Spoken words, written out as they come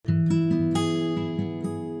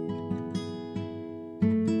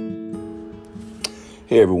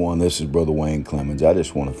Hey everyone, this is Brother Wayne Clemens. I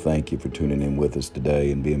just want to thank you for tuning in with us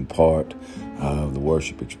today and being part of the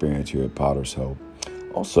worship experience here at Potter's Hope.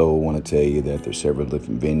 Also, I want to tell you that there's several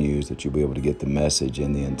different venues that you'll be able to get the message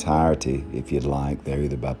in the entirety if you'd like. They're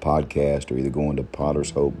either by podcast or either going to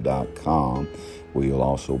pottershope.com, where you'll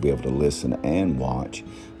also be able to listen and watch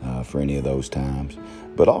for any of those times.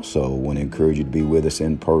 But also want to encourage you to be with us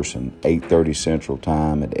in person, 8:30 Central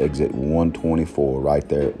Time at exit 124, right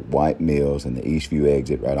there at White Mills and the Eastview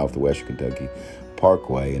exit right off the Western Kentucky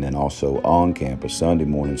Parkway. And then also on campus, Sunday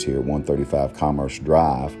mornings here at 135 Commerce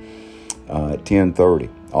Drive at 10:30.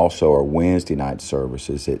 Also our Wednesday night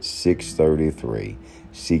services at 6:33.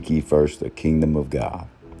 Seek ye first the kingdom of God.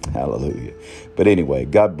 Hallelujah. But anyway,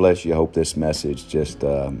 God bless you. I hope this message just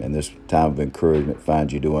in this time of encouragement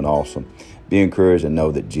finds you doing awesome. Be encouraged and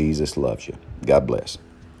know that Jesus loves you. God bless.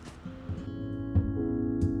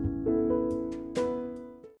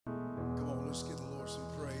 Come on, let's give the Lord some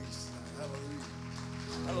praise. Hallelujah.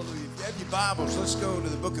 Hallelujah. If you have your Bibles, let's go to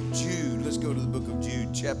the book of Jude. Let's go to the book of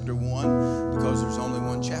Jude, chapter 1, because there's only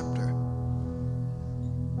one chapter.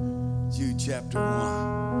 Jude, chapter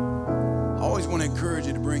 1. I always want to encourage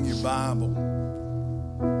you to bring your Bible.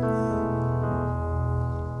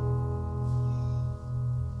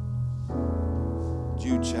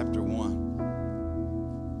 Jude chapter 1.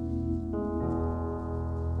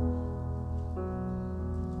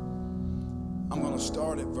 I'm going to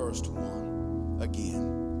start at verse 1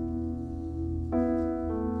 again.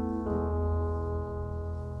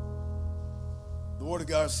 The Word of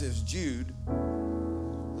God says, Jude,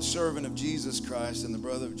 the servant of Jesus Christ and the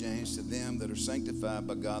brother of James, to them that are sanctified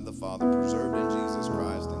by God the Father, preserved in Jesus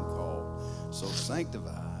Christ and called. So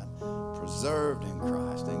sanctified, preserved in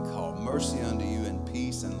Christ and called. Mercy unto you and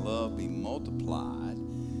peace and love be multiplied.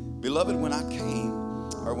 Beloved, when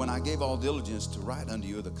I gave all diligence to write unto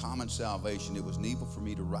you of the common salvation, it was needful for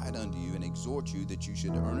me to write unto you and exhort you that you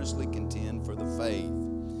should earnestly contend for the faith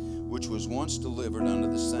which was once delivered unto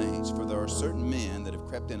the saints. For there are certain men that have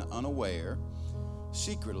crept in unaware,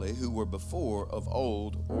 secretly, who were before of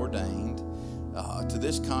old ordained to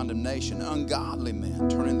this condemnation, ungodly men,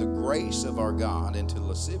 turning the grace of our God into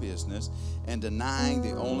lasciviousness and denying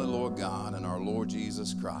the only Lord God and our Lord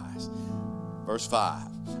Jesus Christ. Verse 5,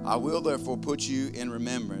 I will therefore put you in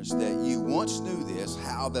remembrance that you once knew this,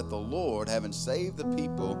 how that the Lord, having saved the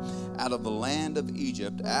people out of the land of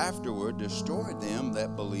Egypt, afterward destroyed them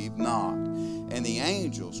that believed not. And the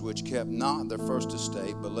angels which kept not their first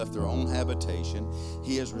estate, but left their own habitation,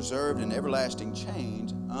 he has reserved in everlasting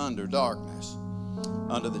chains under darkness,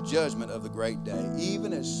 under the judgment of the great day,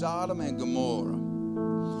 even as Sodom and Gomorrah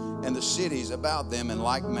and the cities about them in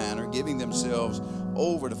like manner, giving themselves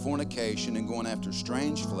over to fornication and going after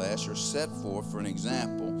strange flesh, are set forth for an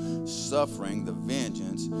example, suffering the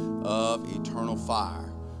vengeance of eternal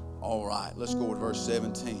fire. All right, let's go to verse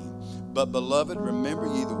 17. But beloved, remember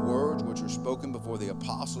ye the words which were spoken before the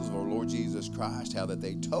apostles of our Lord Jesus Christ, how that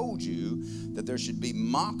they told you that there should be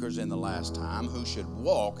mockers in the last time, who should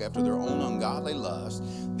walk after their own ungodly lust.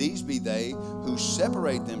 These be they who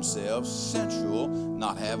separate themselves, sensual,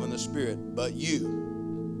 not having the Spirit, but you,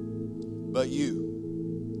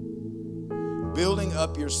 building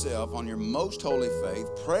up yourself on your most holy faith,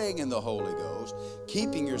 praying in the Holy Ghost,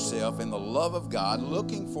 keeping yourself in the love of God,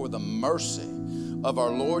 looking for the mercy of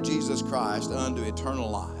our Lord Jesus Christ unto eternal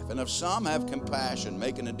life. And if some have compassion,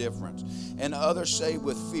 making a difference, and others save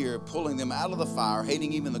with fear, pulling them out of the fire,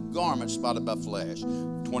 hating even the garment spotted by flesh.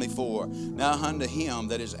 24, now unto him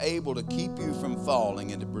that is able to keep you from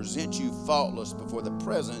falling and to present you faultless before the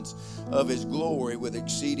presence of his glory with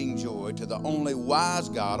exceeding joy, to the only wise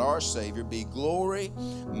God, our Savior, be glory,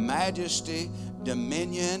 majesty,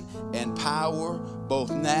 dominion, and power,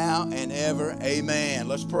 both now and ever. Amen.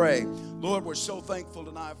 Let's pray. Lord, we're so thankful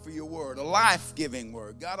tonight for your word, a life-giving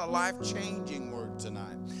word, God, a life-changing word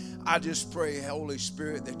tonight. I just pray, Holy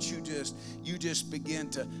Spirit, that you just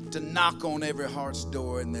begin to knock on every heart's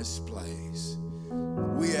door in this place.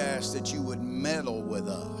 We ask that you would meddle with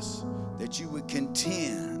us, that you would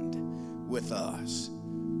contend with us,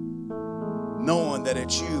 knowing that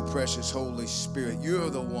it's you, precious Holy Spirit.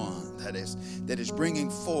 You're the one that is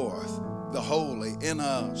bringing forth the holy in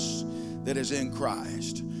us that is in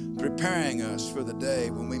Christ, preparing us for the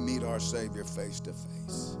day when we meet our Savior face to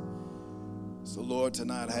face. So, Lord,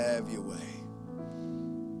 tonight have your way.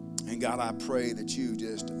 And God, I pray that you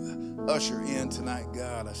just usher in tonight,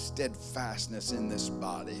 God, a steadfastness in this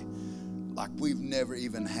body like we've never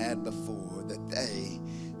even had before, that they,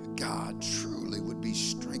 God, truly would be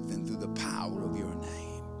strengthened through the power of your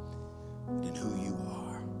name and in who you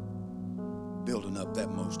are, building up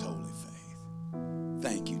that most holy faith.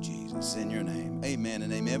 Thank you, Jesus. It's in your name. Amen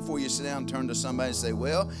and amen. Before you sit down, turn to somebody and say,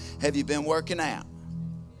 well, have you been working out?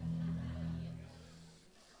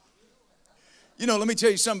 You know, let me tell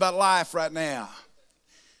you something about life right now.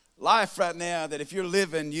 Life right now, that if you're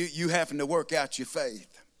living, you having to work out your faith.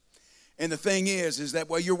 And the thing is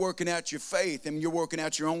that while you're working out your faith and you're working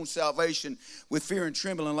out your own salvation with fear and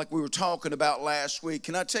trembling like we were talking about last week,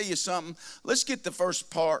 can I tell you something? Let's get the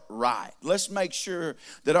first part right. Let's make sure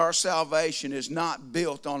that our salvation is not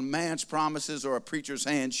built on man's promises or a preacher's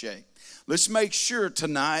handshake. Let's make sure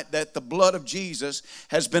tonight that the blood of Jesus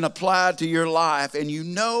has been applied to your life, and you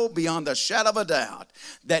know beyond a shadow of a doubt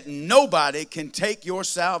that nobody can take your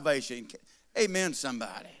salvation. Amen,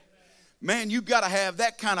 somebody. Man, you've got to have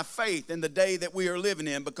that kind of faith in the day that we are living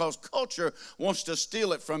in, because culture wants to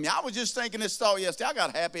steal it from you. I was just thinking this thought yesterday. I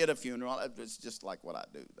got happy at a funeral. It's just like what I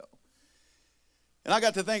do, though. And I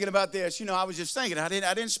got to thinking about this. You know, I was just thinking, I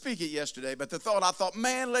didn't speak it yesterday, but I thought,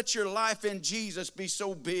 man, let your life in Jesus be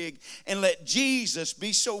so big, and let Jesus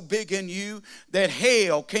be so big in you that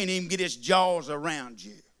hell can't even get its jaws around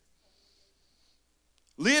you.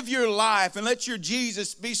 Live your life and let your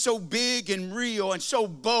Jesus be so big and real and so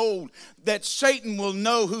bold that Satan will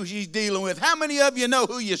know who he's dealing with. How many of you know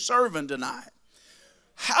who you're serving tonight?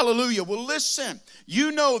 Hallelujah. Well, listen,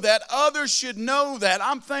 you know that. Others should know that.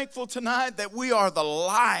 I'm thankful tonight that we are the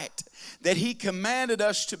light that he commanded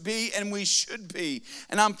us to be, and we should be.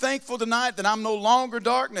 And I'm thankful tonight that I'm no longer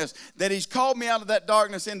darkness, that he's called me out of that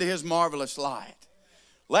darkness into his marvelous light.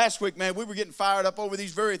 Last week, man, we were getting fired up over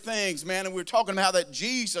these very things, man, and we were talking about that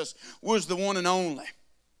Jesus was the one and only.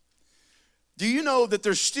 Do you know that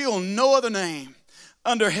there's still no other name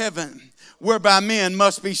under heaven whereby men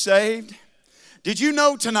must be saved? Did you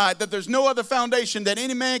know tonight that there's no other foundation that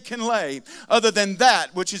any man can lay other than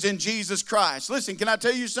that which is in Jesus Christ? Listen, can I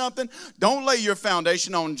tell you something? Don't lay your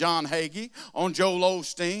foundation on John Hagee, on Joel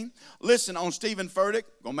Osteen. Listen, on Stephen Furtick,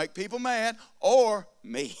 gonna make people mad, or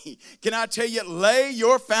me. Can I tell you, lay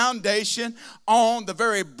your foundation on the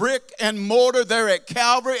very brick and mortar there at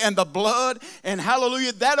Calvary and the blood, and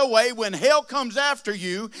hallelujah, that way when hell comes after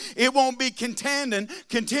you, it won't be contending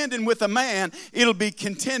with a man, it'll be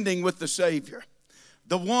contending with the Savior.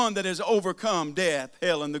 The one that has overcome death,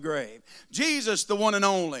 hell, and the grave. Jesus, the one and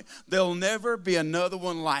only. There'll never be another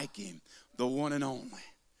one like him. The one and only.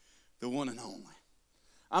 The one and only.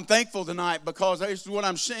 I'm thankful tonight because this is what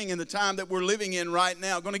I'm seeing in the time that we're living in right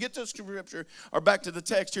now. I'm going to get to scripture or back to the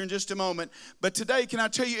text here in just a moment. But today, can I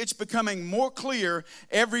tell you, it's becoming more clear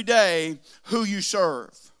every day who you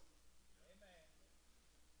serve.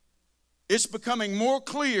 It's becoming more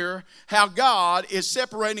clear how God is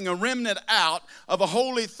separating a remnant out of a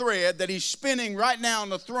holy thread that he's spinning right now in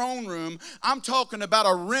the throne room. I'm talking about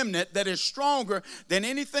a remnant that is stronger than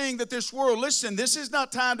anything that this world. Listen, this is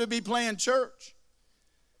not time to be playing church.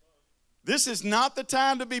 This is not the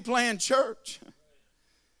time to be playing church.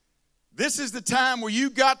 This is the time where you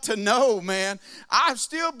got to know, man, I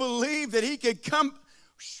still believe that he could come.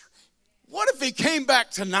 What if he came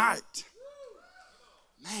back tonight?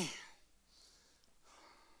 Man.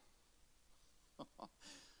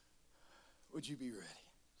 Would you be ready?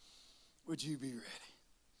 Would you be ready?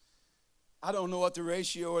 I don't know what the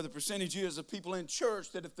ratio or the percentage is of people in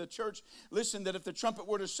church that if the church, listen, that if the trumpet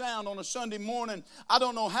were to sound on a Sunday morning, I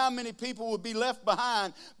don't know how many people would be left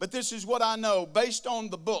behind, but this is what I know based on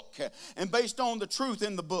the book and based on the truth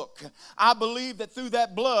in the book. I believe that through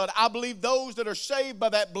that blood, I believe those that are saved by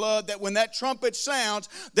that blood, that when that trumpet sounds,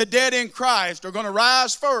 the dead in Christ are going to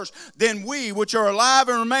rise first. Then we, which are alive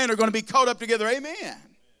and remain, are going to be caught up together. Amen.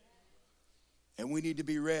 And we need to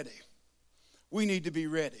be ready. We need to be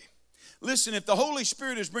ready. Listen, if the Holy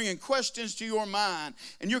Spirit is bringing questions to your mind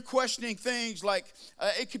and you're questioning things like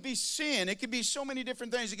it could be sin, it could be so many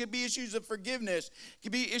different things. It could be issues of forgiveness. It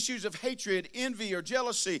could be issues of hatred, envy, or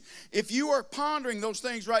jealousy. If you are pondering those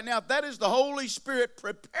things right now, that is the Holy Spirit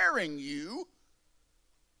preparing you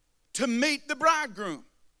to meet the bridegroom.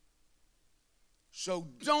 So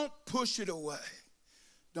don't push it away.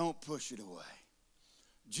 Don't push it away.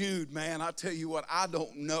 Jude, man, I tell you what, I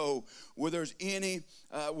don't know where there's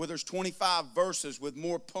 25 verses with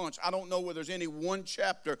more punch. I don't know where there's any one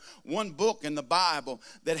chapter, one book in the Bible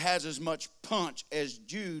that has as much punch as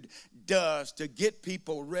Jude does to get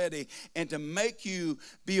people ready and to make you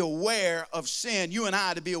be aware of sin. You and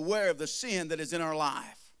I to be aware of the sin that is in our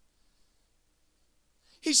life.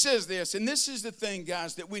 He says this, and this is the thing,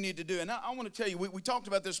 guys, that we need to do. And I want to tell you, we talked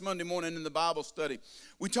about this Monday morning in the Bible study.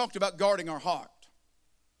 We talked about guarding our heart.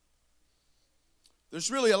 There's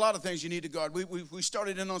really a lot of things you need to guard. We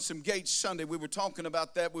started in on some gates Sunday. We were talking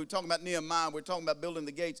about that. We were talking about Nehemiah. We were talking about building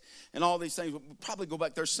the gates and all these things. We'll probably go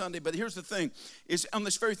back there Sunday. But here's the thing, is on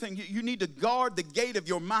this very thing, you need to guard the gate of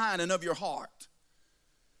your mind and of your heart.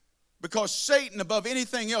 Because Satan, above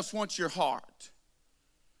anything else, wants your heart.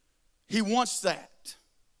 He wants that.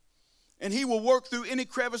 And he will work through any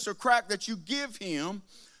crevice or crack that you give him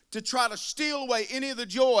to try to steal away any of the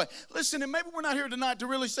joy. Listen, and maybe we're not here tonight to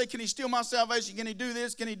really say, can he steal my salvation? Can he do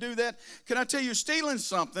this? Can he do that? Can I tell you, stealing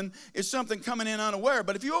something is something coming in unaware.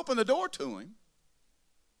 But if you open the door to him,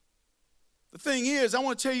 the thing is, I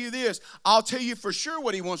want to tell you this. I'll tell you for sure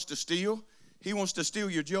what he wants to steal. He wants to steal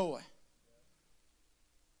your joy.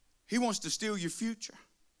 He wants to steal your future.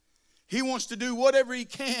 He wants to do whatever he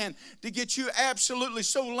can to get you absolutely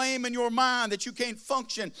so lame in your mind that you can't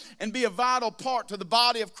function and be a vital part to the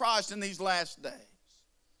body of Christ in these last days.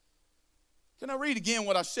 Can I read again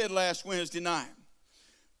what I said last Wednesday night?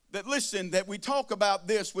 That listen, that we talk about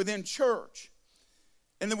this within church.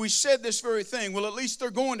 And then we said this very thing. Well, at least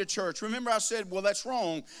they're going to church. Remember I said, well, that's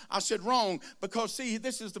wrong. I said wrong because, see,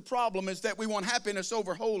 this is the problem, is that we want happiness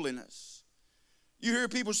over holiness. You hear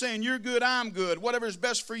people saying, you're good, I'm good, whatever is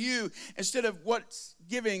best for you, instead of what's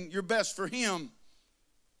giving your best for him.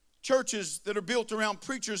 Churches that are built around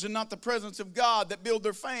preachers and not the presence of God, that build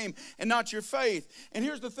their fame and not your faith. And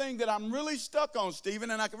here's the thing that I'm really stuck on,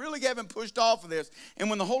 Stephen, and I really haven't pushed off of this.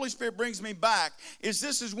 And when the Holy Spirit brings me back, is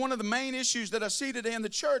this is one of the main issues that I see today in the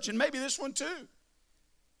church, and maybe this one too.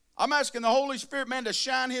 I'm asking the Holy Spirit, man, to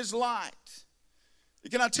shine his light.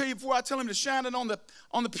 Can I tell you, before I tell him to shine it on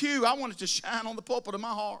the pew, I want it to shine on the pulpit of my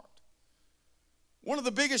heart. One of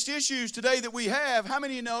the biggest issues today that we have, how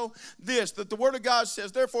many of you know this, that the Word of God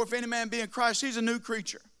says, therefore, if any man be in Christ, he's a new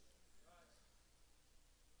creature.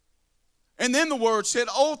 And then the Word said,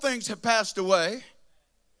 old things have passed away,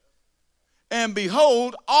 and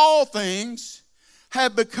behold, all things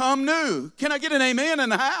have become new. Can I get an amen in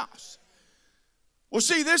the house? Well,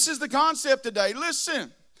 see, this is the concept today.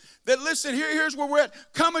 Listen. Here's where we're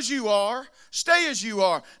at. Come as you are, stay as you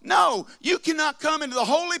are. No, you cannot come into the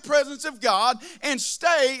holy presence of God and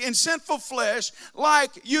stay in sinful flesh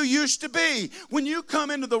like you used to be. When you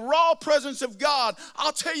come into the raw presence of God,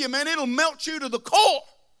 I'll tell you, man, it'll melt you to the core.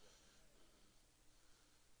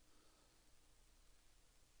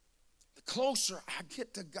 The closer I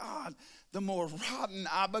get to God, the more rotten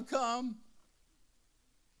I become.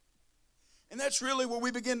 And that's really where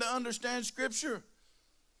we begin to understand Scripture.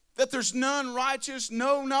 That there's none righteous,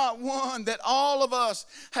 no, not one. That all of us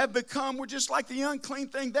have become, we're just like the unclean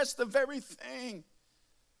thing. That's the very thing.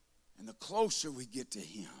 And the closer we get to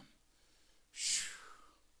him,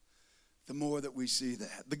 the more that we see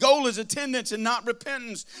that. The goal is attendance and not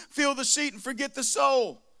repentance. Fill the seat and forget the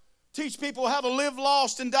soul. Teach people how to live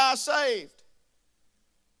lost and die saved.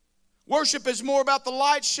 Worship is more about the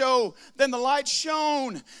light show than the light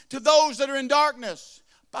shown to those that are in darkness.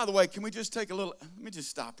 By the way, can we just take a little, let me just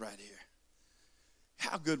stop right here.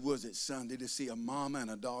 How good was it Sunday to see a mama and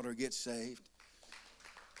a daughter get saved?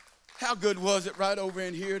 How good was it right over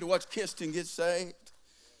in here to watch Kirsten get saved?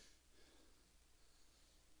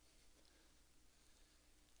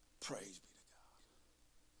 Praise be to God.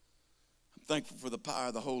 I'm thankful for the power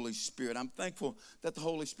of the Holy Spirit. I'm thankful that the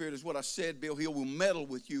Holy Spirit is what I said, Bill. He will meddle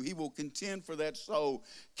with you. He will contend for that soul.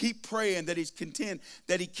 Keep praying that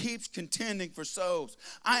he keeps contending for souls.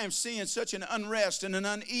 I am seeing such an unrest and an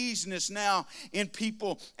uneasiness now in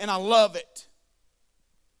people, and I love it.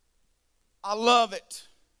 I love it.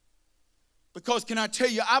 Because can I tell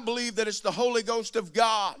you, I believe that it's the Holy Ghost of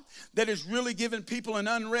God that is really giving people an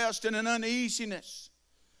unrest and an uneasiness.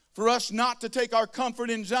 For us not to take our comfort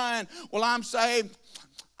in Zion. Well, I'm saved.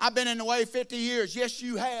 I've been in the way 50 years. Yes,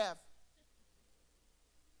 you have.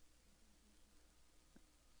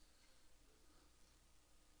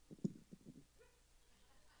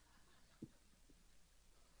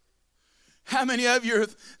 How many of you are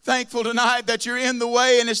thankful tonight that you're in the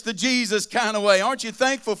way and it's the Jesus kind of way? Aren't you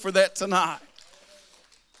thankful for that tonight?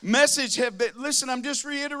 Message have been, listen, I'm just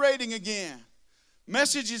reiterating again.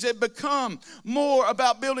 Messages have become more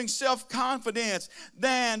about building self-confidence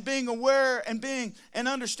than being aware and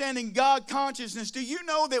understanding God consciousness. Do you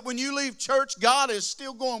know that when you leave church, God is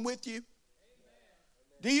still going with you?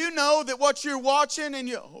 Do you know that what you're watching and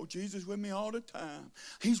Jesus with me all the time.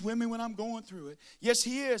 He's with me when I'm going through it. Yes,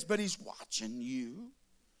 he is, but he's watching you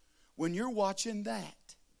when you're watching that.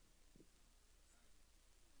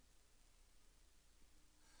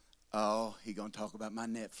 Oh, he's going to talk about my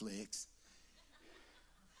Netflix.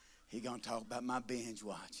 He's going to talk about my binge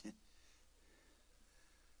watching.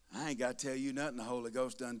 I ain't got to tell you nothing the Holy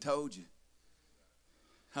Ghost done told you.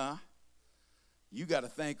 Huh? You got to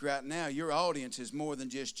think right now, your audience is more than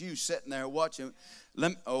just you sitting there watching.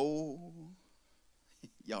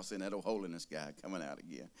 Y'all seen that old holiness guy coming out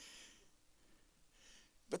again.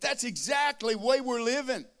 But that's exactly the way we're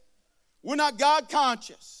living. We're not God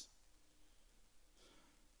conscious.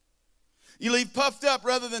 You leave puffed up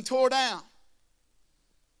rather than tore down.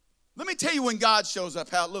 Let me tell you when God shows up,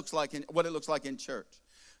 how it looks like what it looks like in church.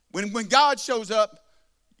 When God shows up,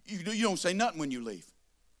 you don't say nothing when you leave.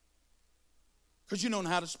 Because you don't know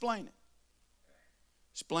how to explain it.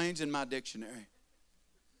 Explains in my dictionary.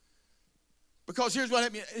 Because here's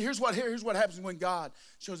what happens when God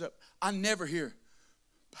shows up. I never hear,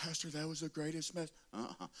 Pastor, that was the greatest mess.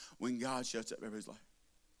 When God shuts up, everybody's like,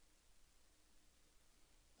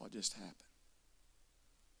 what just happened?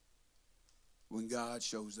 When God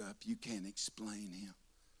shows up, you can't explain him.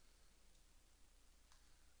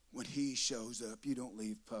 When he shows up, you don't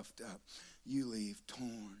leave puffed up. You leave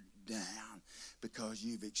torn down because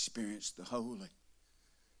you've experienced the holy.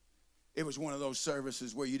 It was one of those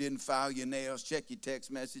services where you didn't file your nails, check your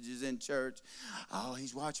text messages in church. Oh,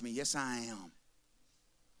 he's watching me. Yes, I am.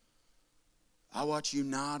 I watch you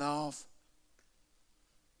nod off.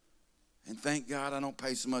 And thank God I don't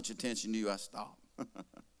pay so much attention to you, I stop.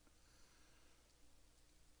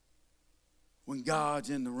 When God's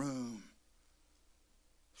in the room,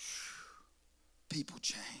 people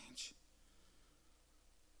change.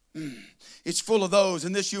 It's full of those,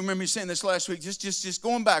 and this, you remember me saying this last week, just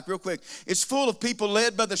going back real quick. It's full of people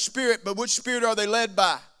led by the Spirit, but which Spirit are they led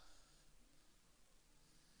by?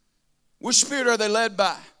 Which Spirit are they led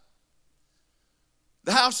by?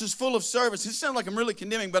 The house is full of servants. It sounds like I'm really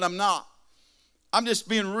condemning, but I'm not. I'm just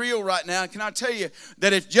being real right now. Can I tell you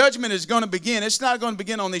that if judgment is going to begin, it's not going to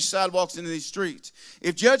begin on these sidewalks and in these streets.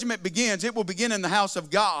 If judgment begins, it will begin in the house of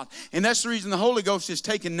God. And that's the reason the Holy Ghost is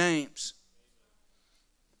taking names.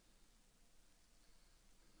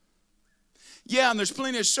 Yeah, and there's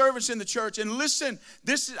plenty of servants in the church. And listen,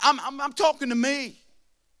 I'm talking to me.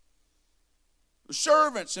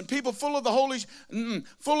 Servants and people full of the Holy,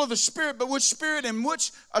 full of the Spirit. But which Spirit and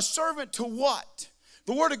which a servant to what?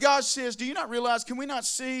 The Word of God says, do you not realize, can we not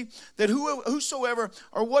see that whosoever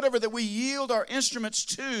or whatever that we yield our instruments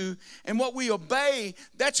to and what we obey,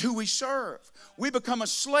 that's who we serve. We become a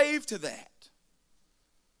slave to that.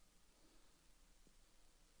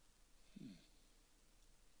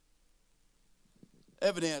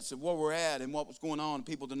 Evidence of where we're at and what was going on,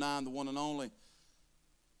 people denying the one and only.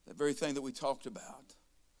 That very thing that we talked about.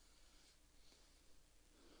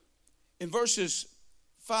 In verses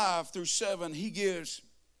 5 through 7,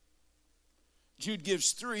 Jude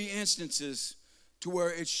gives 3 instances to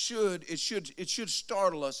where it should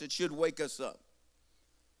startle us. It should wake us up.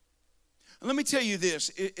 And let me tell you this.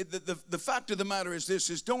 The fact of the matter is this,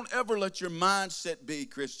 is don't ever let your mindset be,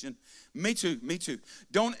 Christian. Me too.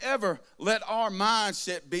 Don't ever let our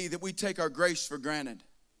mindset be that we take our grace for granted.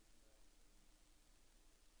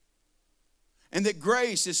 And that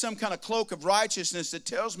grace is some kind of cloak of righteousness that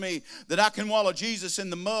tells me that I can wallow Jesus in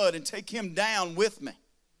the mud and take him down with me.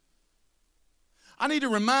 I need to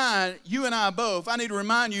remind you and I both, I need to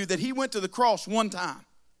remind you that he went to the cross one time.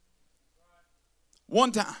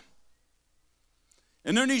 One time.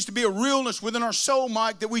 And there needs to be a realness within our soul,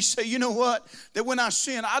 Mike, that we say, you know what? That when I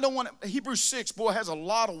sin, I don't want it. Hebrews 6, boy, has a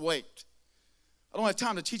lot of weight. I don't have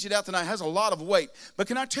time to teach it out tonight. It has a lot of weight. But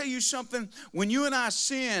can I tell you something? When you and I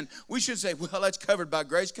sin, we should say, well, that's covered by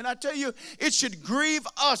grace. Can I tell you, it should grieve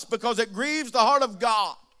us because it grieves the heart of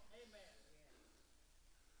God. Amen.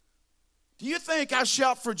 Do you think I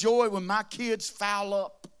shout for joy when my kids foul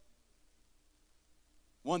up?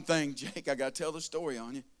 One thing, Jake, I got to tell the story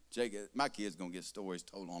on you. Jake, my kid's going to get stories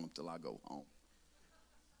told on them till I go home.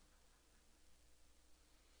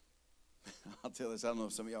 I'll tell this, I don't know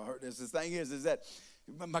if some of y'all heard this. The thing is that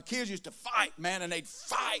my kids used to fight, man, and they'd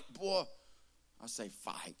fight, boy. I say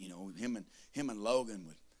fight, you know, him and Logan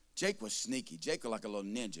would. Jake was sneaky. Jake was like a little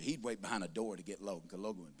ninja. He'd wait behind a door to get Logan, because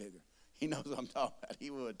Logan was bigger. He knows what I'm talking about.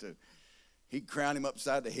 He would too. He'd crown him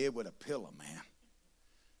upside the head with a pillow, man.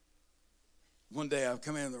 One day I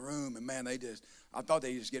come in the room, and man, I thought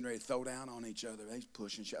they were just getting ready to throw down on each other. They was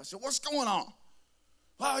pushing shit. I said, what's going on?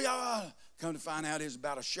 Well, y'all, come to find out it's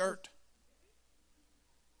about a shirt.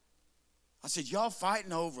 I said, y'all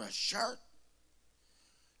fighting over a shirt?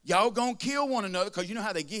 Y'all gonna kill one another, because you know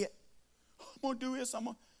how they get. I'm gonna do this,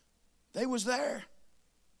 They was there.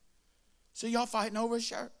 So y'all fighting over a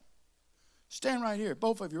shirt. Stand right here,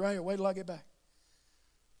 both of you right here, wait till I get back.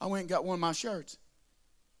 I went and got one of my shirts.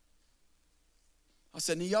 I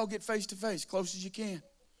said, now y'all get face to face, close as you can.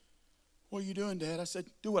 What are you doing, Dad? I said,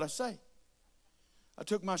 do what I say. I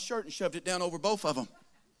took my shirt and shoved it down over both of them.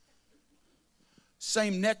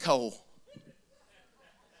 Same neck hole.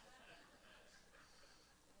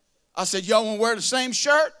 I said, y'all want to wear the same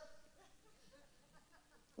shirt?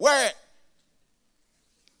 Wear it.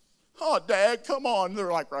 Oh, Dad, come on.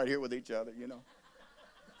 They're like right here with each other, you know.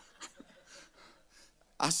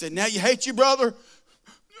 I said, now you hate your brother?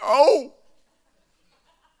 No.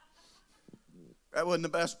 That wasn't the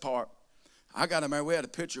best part. I got him there. We had a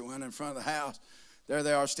picture window in front of the house. There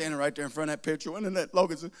they are standing right there in front of that picture window. And that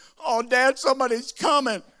Logan said, oh, Dad, somebody's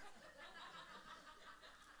coming.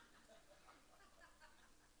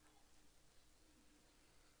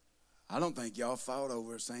 I don't think y'all fought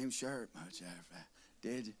over the same shirt much after that,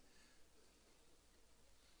 did you?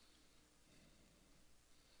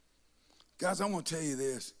 Guys, I want to tell you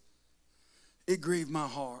this. It grieved my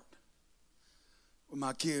heart when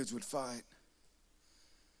my kids would fight.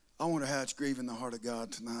 I wonder how it's grieving the heart of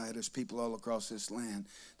God tonight as people all across this land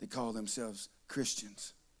that call themselves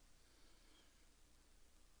Christians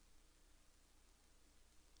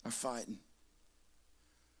are fighting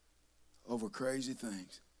over crazy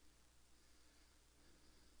things.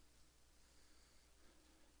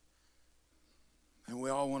 And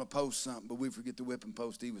we all want to post something, but we forget the whipping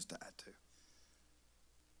post he was tied to.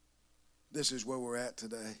 This is where we're at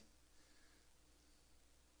today.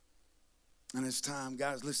 And it's time.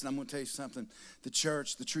 Guys, listen, I'm going to tell you something. The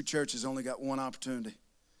church, the true church, has only got one opportunity.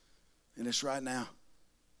 And it's right now.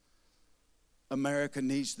 America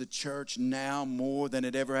needs the church now more than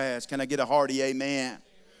it ever has. Can I get a hearty amen?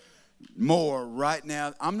 More right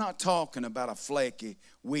now. I'm not talking about a flaky,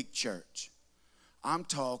 weak church. I'm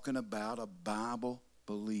talking about a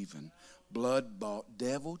Bible-believing, blood-bought,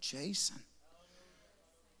 devil-chasing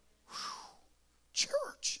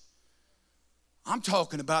church. I'm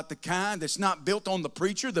talking about the kind that's not built on the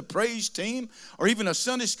preacher, the praise team, or even a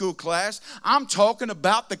Sunday school class. I'm talking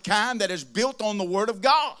about the kind that is built on the Word of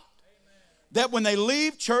God. That when they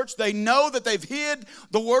leave church, they know that they've hid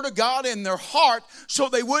the Word of God in their heart so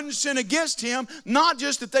they wouldn't sin against Him. Not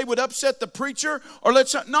just that they would upset the preacher or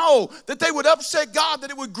that they would upset God, that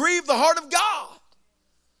it would grieve the heart of God.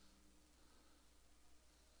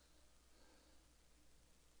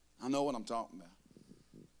 I know what I'm talking about.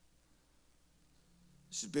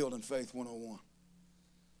 This is Building Faith 101.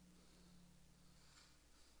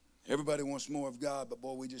 Everybody wants more of God, but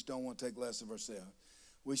boy, we just don't want to take less of ourselves.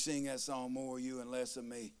 We sing that song, more of you and less of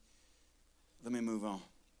me. Let me move on.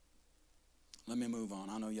 Let me move on.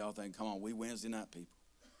 I know y'all think, come on, we Wednesday night people.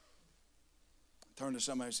 Turn to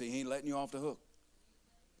somebody and say, he ain't letting you off the hook.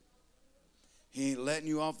 He ain't letting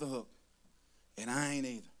you off the hook. And I ain't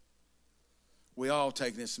either. We all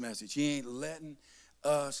take this message. He ain't letting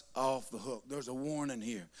us off the hook. There's a warning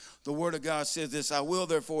here. The Word of God says this, I will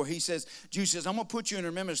therefore, he says, Jude says, I'm going to put you in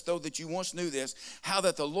remembrance, though that you once knew this, how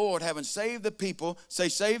that the Lord, having saved the people, say,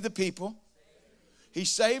 save the people. He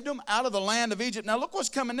saved them out of the land of Egypt. Now look what's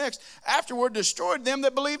coming next. Afterward, destroyed them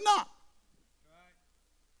that believe not.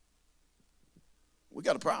 We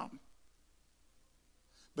got a problem.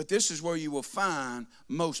 But this is where you will find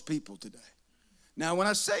most people today. Now when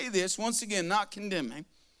I say this, once again, not condemning,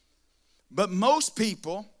 but most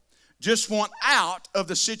people just want out of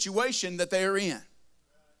the situation that they are in.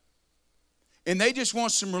 And they just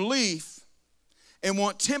want some relief and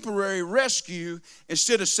want temporary rescue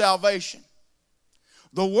instead of salvation.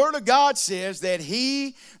 The Word of God says that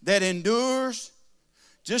he that endures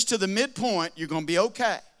just to the midpoint, you're going to be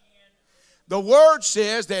okay. The Word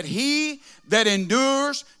says that he that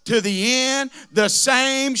endures to the end, the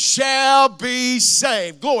same shall be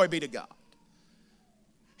saved. Glory be to God.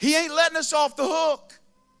 He ain't letting us off the hook.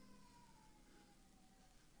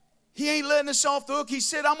 He ain't letting us off the hook. He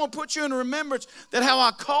said, I'm going to put you in remembrance that how I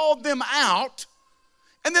called them out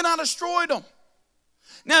and then I destroyed them.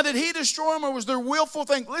 Now, did he destroy them or was their willful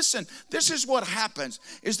thing? Listen, this is what happens,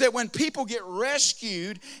 is that when people get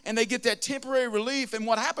rescued and they get that temporary relief, and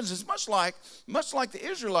what happens is much like the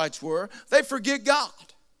Israelites were, they forget God.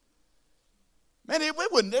 Man, it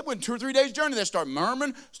wouldn't 2 or 3 days journey. They start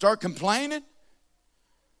murmuring, start complaining.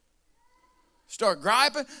 Start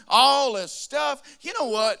griping, all this stuff. You know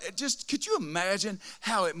what? Could you imagine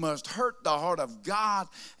how it must hurt the heart of God?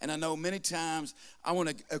 And I know many times I want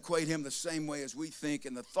to equate him the same way as we think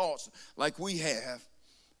and the thoughts like we have.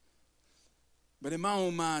 But in my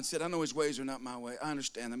own mindset, I know his ways are not my way. I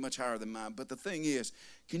understand they're much higher than mine. But the thing is,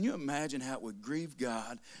 can you imagine how it would grieve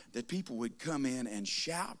God that people would come in and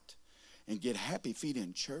shout and get happy feet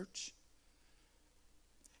in church?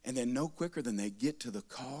 And then no quicker than they get to the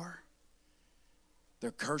car, they're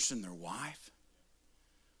cursing their wife.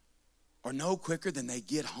 Or no quicker than they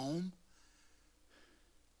get home.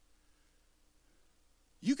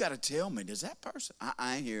 You got to tell me, does that person,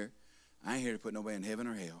 I ain't here. I ain't here to put nobody in heaven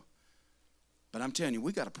or hell. But I'm telling you,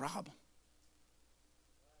 we got a problem.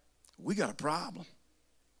 We got a problem.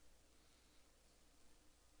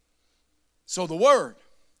 So the word,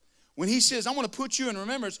 when he says, I'm going to put you in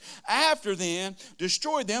remembrance, after then,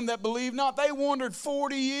 destroy them that believe not. They wandered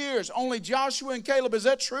 40 years. Only Joshua and Caleb, is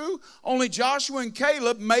that true? Only Joshua and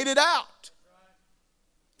Caleb made it out.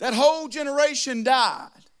 That whole generation died.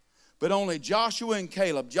 But only Joshua and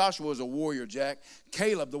Caleb. Joshua was a warrior, Jack.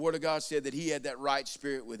 Caleb, the Word of God said that he had that right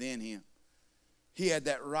spirit within him. He had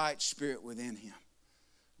that right spirit within him.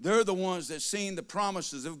 They're the ones that seen the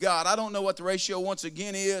promises of God. I don't know what the ratio once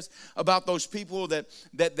again is about those people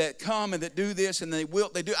that come and that do this and they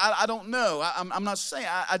do. I don't know. I'm not saying.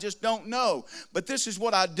 I just don't know. But this is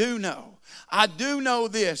what I do know. I do know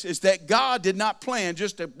this, is that God did not plan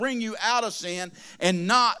just to bring you out of sin and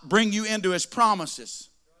not bring you into His promises.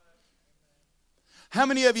 How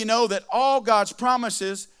many of you know that all God's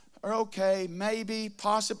promises are okay, maybe,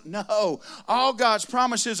 possible? No. All God's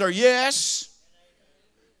promises are yes.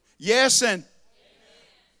 Yes, and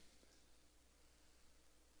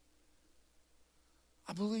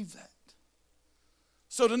I believe that.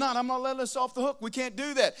 So tonight, I'm not letting us off the hook. We can't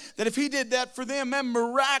do that. That if He did that for them, man,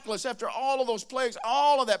 miraculous, after all of those plagues,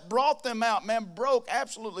 all of that brought them out, man,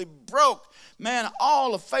 absolutely broke, man,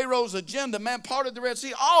 all of Pharaoh's agenda, man, parted the Red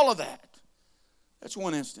Sea, all of that. That's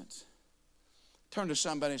one instance. Turn to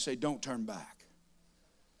somebody and say, don't turn back.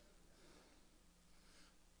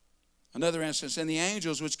 Another instance, and the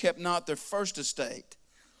angels which kept not their first estate.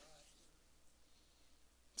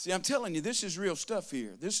 See, I'm telling you, this is real stuff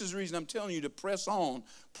here. This is the reason I'm telling you to press on,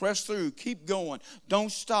 press through, keep going.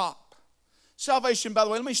 Don't stop. Salvation, by the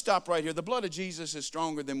way, let me stop right here. The blood of Jesus is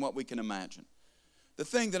stronger than what we can imagine. The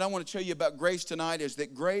thing that I want to tell you about grace tonight is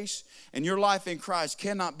that grace and your life in Christ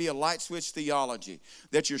cannot be a light switch theology,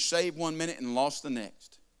 that you're saved one minute and lost the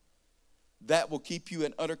next. That will keep you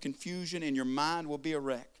in utter confusion and your mind will be a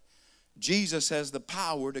wreck. Jesus has the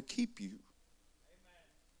power to keep you.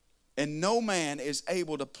 And no man is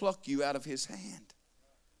able to pluck you out of His hand.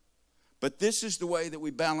 But this is the way that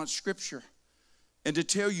we balance Scripture. And to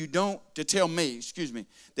tell me,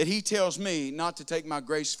 that He tells me not to take my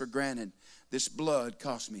grace for granted. This blood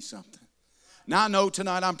cost me something. Now I know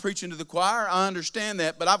tonight I'm preaching to the choir. I understand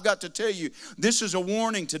that. But I've got to tell you, this is a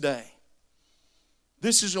warning today.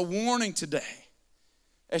 This is a warning today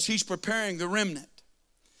as He's preparing the remnant.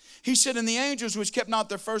 He said, and the angels which kept not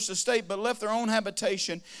their first estate, but left their own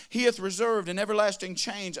habitation, He hath reserved in everlasting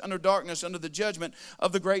chains under darkness, under the judgment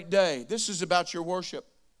of the great day. This is about your worship.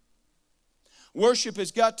 Worship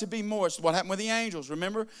has got to be more. It's what happened with the angels.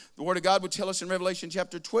 Remember, the Word of God would tell us in Revelation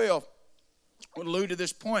chapter 12, would allude to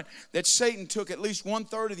this point, that Satan took at least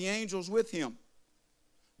 1/3 of the angels with him.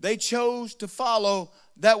 They chose to follow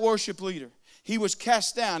that worship leader. He was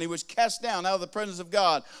cast down. He was cast down out of the presence of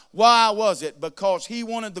God. Why was it? Because he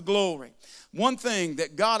wanted the glory. One thing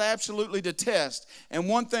that God absolutely detests and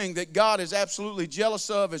one thing that God is absolutely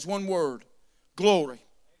jealous of is one word: glory.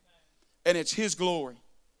 And it's His glory.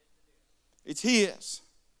 It's His.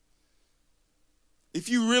 If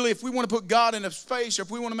we want to put God in a space, or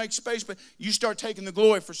if we want to make space, but you start taking the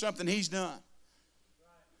glory for something He's done.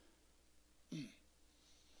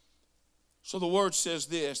 So the Word says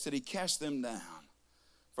this, that He cast them down.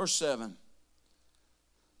 Verse 7.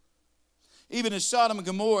 Even as Sodom and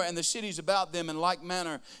Gomorrah and the cities about them in like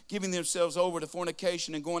manner, giving themselves over to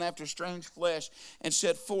fornication and going after strange flesh, and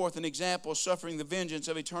set forth an example, suffering the vengeance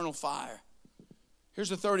of eternal fire. Here's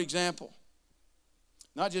the third example.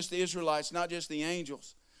 Not just the Israelites, not just the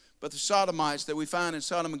angels, but the Sodomites that we find in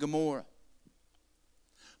Sodom and Gomorrah.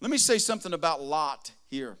 Let me say something about Lot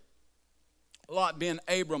here. Lot being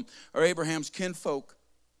Abram, or Abraham's kinfolk.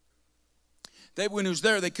 When he was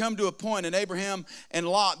there, they come to a point, and Abraham and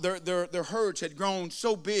Lot, their herds had grown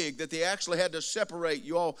so big that they actually had to separate.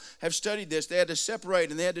 You all have studied this. They had to separate,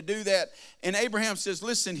 and they had to do that. And Abraham says,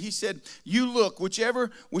 listen, he said, you look, whichever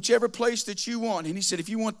place that you want. And he said, if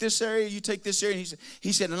you want this area, you take this area. And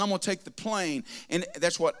he said, and I'm going to take the plain. And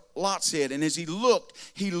that's what Lot said. And as he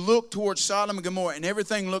looked towards Sodom and Gomorrah, and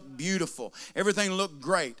everything looked beautiful. Everything looked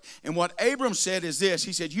great. And what Abram said is this.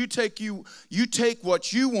 He said, you take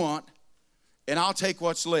what you want, and I'll take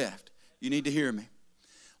what's left. You need to hear me.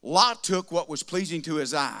 Lot took what was pleasing to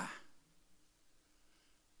his eye.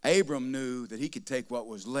 Abram knew that he could take what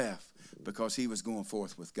was left because he was going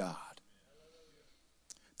forth with God.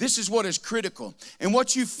 This is what is critical. And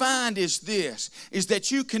what you find is this, is that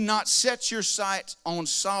you cannot set your sights on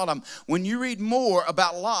Sodom. When you read more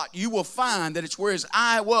about Lot, you will find that it's where his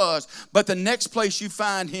eye was, but the next place you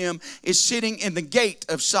find him is sitting in the gate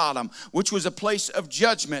of Sodom, which was a place of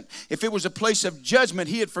judgment. If it was a place of judgment,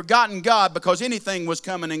 he had forgotten God because anything was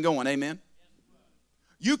coming and going. Amen?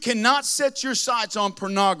 You cannot set your sights on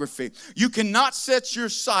pornography. You cannot set your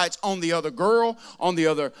sights on the other girl, on the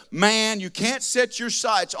other man. You can't set your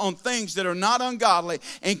sights on things that are not ungodly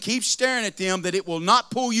and keep staring at them, that it will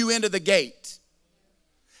not pull you into the gate.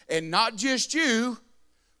 And not just you,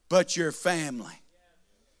 but your family.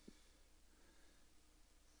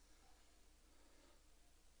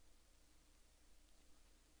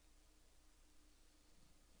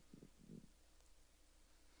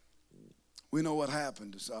 We know what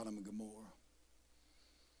happened to Sodom and Gomorrah.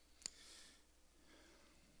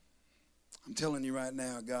 I'm telling you right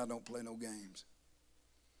now, God don't play no games.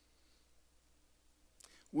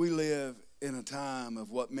 We live in a time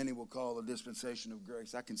of what many will call the dispensation of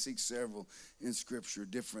grace. I can see several in Scripture,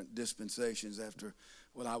 different dispensations after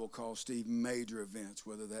what I will call, Steve, major events,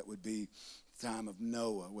 whether that would be the time of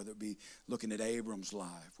Noah, whether it be looking at Abram's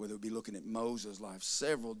life, whether it be looking at Moses' life,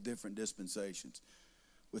 several different dispensations.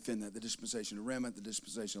 Within that, the dispensation of remnant, the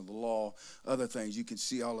dispensation of the law, other things. You can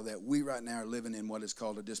see all of that. We right now are living in what is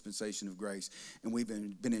called a dispensation of grace, and we've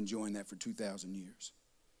been enjoying that for 2,000 years.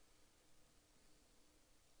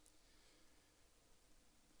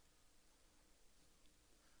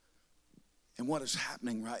 And what is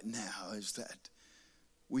happening right now is that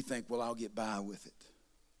we think, well, I'll get by with it.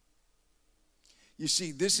 You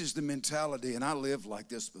see, this is the mentality, and I lived like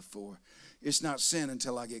this before. It's not sin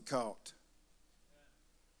until I get caught.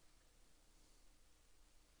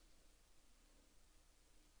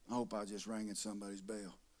 I hope I just rang in somebody's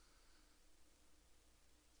bell.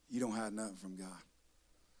 You don't hide nothing from God.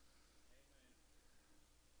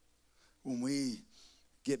 When we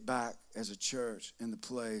get back as a church in the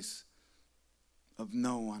place of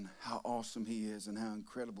knowing how awesome He is and how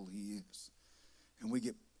incredible He is, and we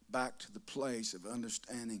get back to the place of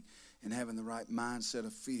understanding and having the right mindset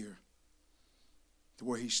of fear, to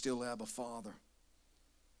where He's still Abba Father,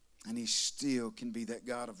 and He still can be that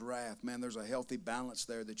God of wrath. Man, there's a healthy balance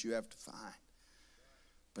there that you have to find.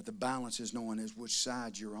 But the balance is knowing is which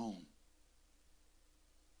side you're on.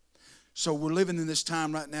 So we're living in this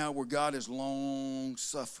time right now where God is long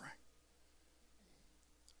suffering.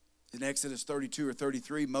 In Exodus 32 or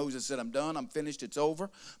 33, Moses said, I'm done, I'm finished, it's over.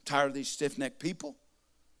 I'm tired of these stiff-necked people.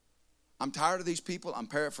 I'm tired of these people. I'm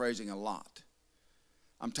paraphrasing a lot.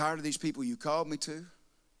 I'm tired of these people you called me to.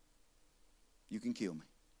 You can kill me.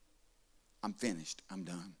 I'm finished. I'm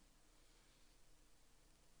done.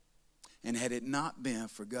 And had it not been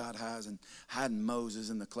for God hiding Moses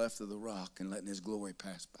in the cleft of the rock and letting His glory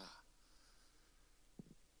pass by,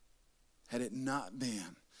 had it not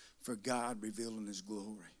been for God revealing His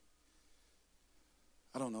glory,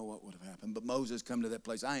 I don't know what would have happened. But Moses come to that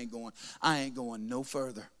place. I ain't going no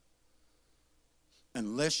further.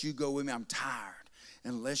 Unless you go with me, I'm tired.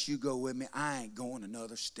 Unless you go with me, I ain't going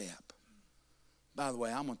another step. By the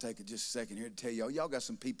way, I'm going to take just a second here to tell y'all got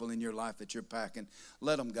some people in your life that you're packing.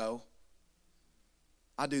 Let them go.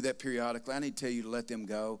 I do that periodically. I need to tell you to let them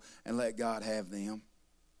go and let God have them.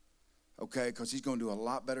 Okay? Because He's going to do a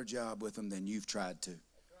lot better job with them than you've tried to.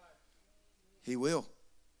 He will.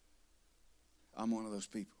 I'm one of those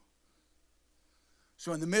people.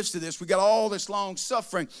 So in the midst of this, we got all this long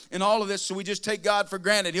suffering and all of this, so we just take God for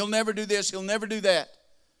granted. He'll never do this. He'll never do that.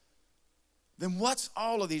 Then what's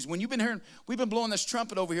all of these? When you've been hearing, we've been blowing this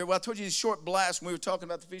trumpet over here. Well, I told you these short blasts when we were talking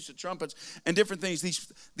about the Feast of Trumpets and different things.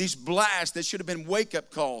 These blasts that should have been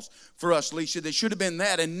wake-up calls for us, Alicia. They should have been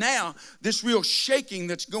that. And now this real shaking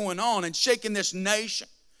that's going on and shaking this nation.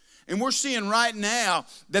 And we're seeing right now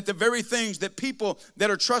that the very things that people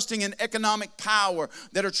that are trusting in economic power,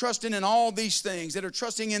 that are trusting in all these things, that are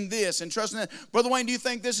trusting in this and trusting in that. Brother Wayne, do you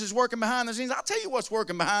think this is working behind the scenes? I'll tell you what's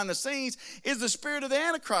working behind the scenes is the spirit of the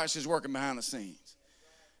Antichrist is working behind the scenes.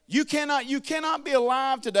 You cannot be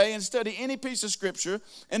alive today and study any piece of Scripture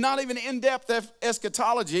and not even in-depth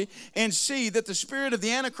eschatology and see that the spirit of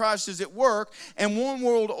the Antichrist is at work and one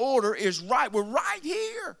world order is right. We're right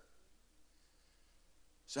here.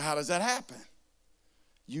 So how does that happen?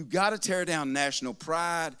 You got to tear down national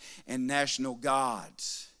pride and national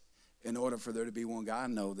gods in order for there to be one God. I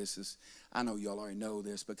know y'all already know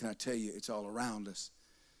this, but can I tell you, it's all around us.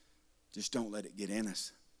 Just don't let it get in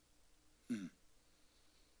us.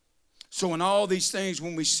 So in all these things,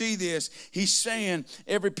 when we see this, He's saying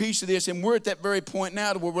every piece of this, and we're at that very point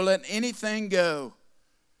now where we're letting anything go.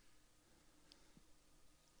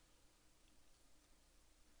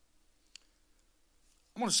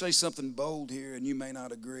 going to say something bold here, and you may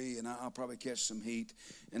not agree, and I'll probably catch some heat.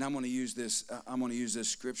 And I'm going to use this. I'm going to use this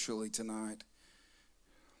scripturally tonight.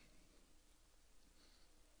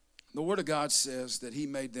 The Word of God says that He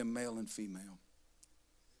made them male and female.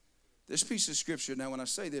 This piece of scripture, now when I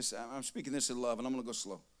say this, I'm speaking this in love, and I'm going to go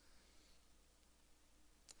slow.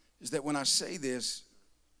 Is that when I say this,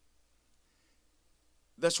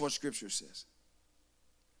 that's what scripture says.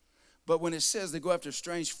 But when it says they go after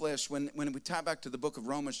strange flesh, when we tie back to the book of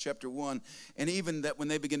Romans chapter 1, and even that when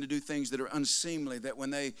they begin to do things that are unseemly, that when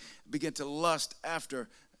they begin to lust after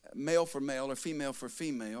male for male or female for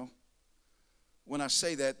female, when I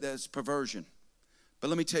say that, that's perversion. But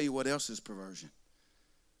let me tell you what else is perversion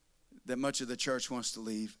that much of the church wants to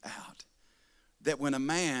leave out. That when a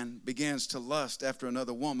man begins to lust after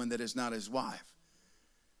another woman that is not his wife,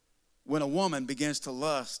 when a woman begins to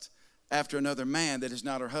lust after another man that is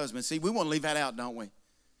not her husband. See, we want to leave that out, don't we?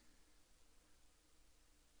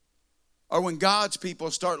 Or when God's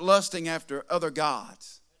people start lusting after other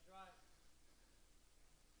gods.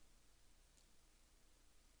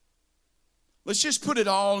 Let's just put it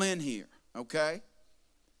all in here, okay?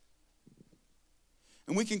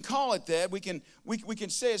 And we can call it that. We can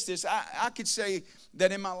say it's this. I could say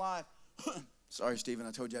that in my life. Sorry, Stephen,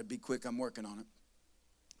 I told you I'd be quick. I'm working on it.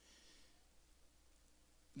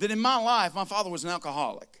 That in my life, my father was an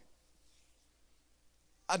alcoholic.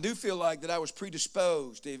 I do feel like that I was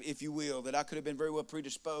predisposed, if you will, that I could have been very well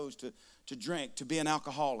predisposed to drink, to be an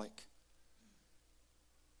alcoholic.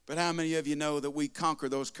 But how many of you know that we conquer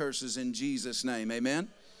those curses in Jesus' name? Amen?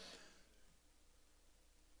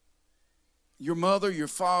 Your mother, your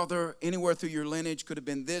father, anywhere through your lineage could have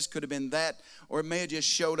been this, could have been that, or it may have just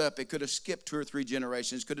showed up. It could have skipped 2 or 3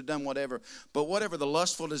 generations, could have done whatever. But whatever the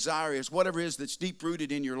lustful desire is, whatever it is that's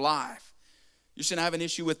deep-rooted in your life, you're saying, I have an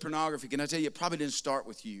issue with pornography. Can I tell you, it probably didn't start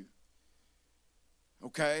with you.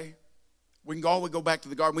 Okay? We can always go back to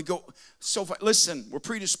the garden. We go so far. Listen, we're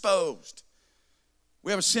predisposed.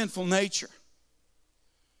 We have a sinful nature.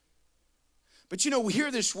 But you know, we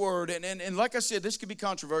hear this word, and like I said, this could be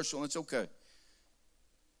controversial, and it's okay.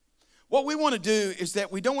 What we want to do is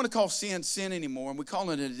that we don't want to call sin sin anymore, and we call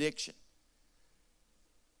it an addiction.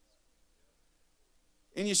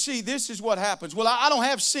 And you see, this is what happens. Well, I don't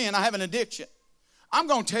have sin, I have an addiction. I'm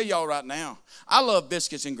going to tell y'all right now, I love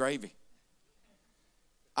biscuits and gravy.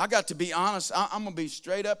 I got to be honest. I'm going to be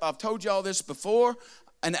straight up. I've told y'all this before,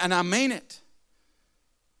 and I mean it.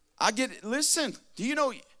 Listen, do you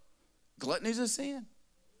know gluttony is a sin?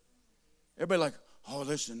 Everybody like, oh,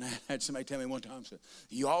 listen, I had somebody tell me one time, said,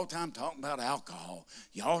 you all the time talking about alcohol.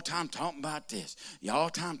 You all the time talking about this. You all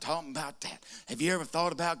the time talking about that. Have you ever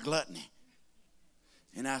thought about gluttony?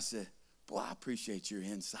 And I said, boy, I appreciate your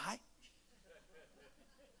insight.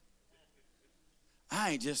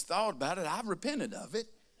 I ain't just thought about it. I've repented of it.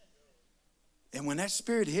 And when that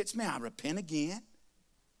spirit hits me, I repent again.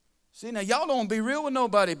 See, now y'all don't be real with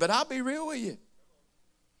nobody, but I'll be real with you.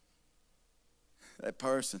 That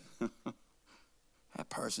person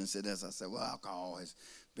said this. I said, well, alcohol has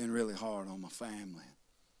been really hard on my family.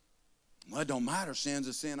 Well, it don't matter. Sin's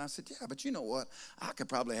a sin. I said, yeah, but you know what? I could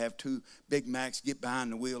probably have 2 Big Macs, get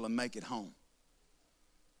behind the wheel, and make it home.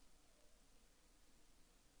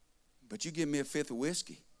 But you give me a 5th of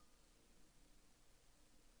whiskey.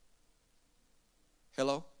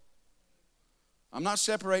 Hello? I'm not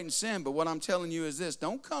separating sin, but what I'm telling you is this.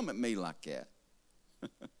 Don't come at me like that.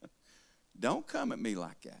 Don't come at me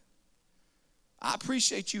like that. I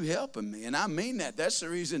appreciate you helping me, and I mean that. That's the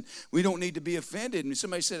reason we don't need to be offended. And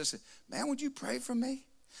somebody said, man, would you pray for me?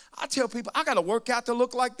 I tell people, I got to work out to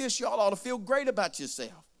look like this. Y'all ought to feel great about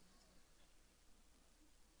yourself.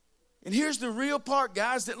 And here's the real part,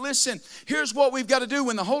 guys, that listen, here's what we've got to do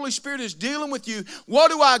when the Holy Spirit is dealing with you. What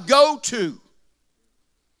do I go to?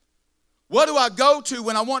 What do I go to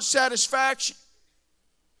when I want satisfaction?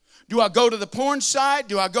 Do I go to the porn site?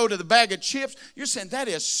 Do I go to the bag of chips? You're saying that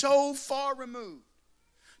is so far removed.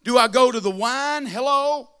 Do I go to the wine?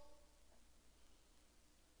 Hello?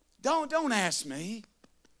 Don't ask me.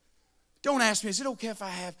 Don't ask me, is it okay if I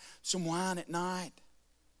have some wine at night?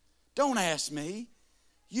 Don't ask me.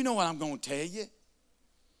 You know what I'm going to tell you.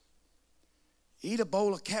 Eat a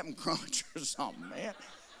bowl of Captain Crunch or something, man.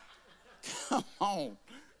 Come on.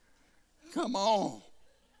 Come on.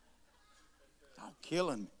 Y'all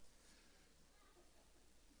killing me.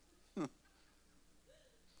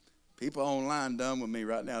 People online done with me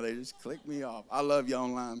right now. They just click me off. I love you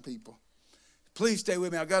online people. Please stay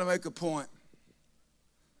with me. I got to make a point.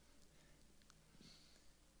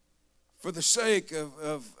 For the sake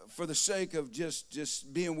of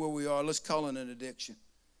just being where we are, let's call it an addiction.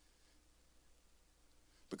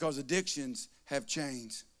 Because addictions have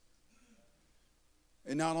chains.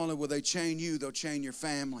 And not only will they chain you, they'll chain your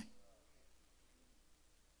family.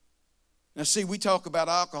 Now see, we talk about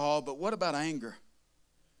alcohol, but what about anger?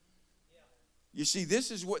 You see, this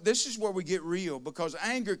is where we get real, because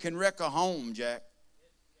anger can wreck a home, Jack.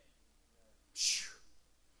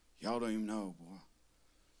 Y'all don't even know, boy.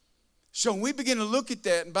 So when we begin to look at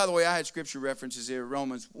that, and by the way, I had scripture references here,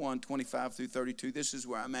 Romans 1:25 through 32. This is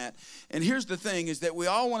where I'm at. And here's the thing, is that we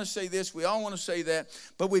all want to say this, we all want to say that,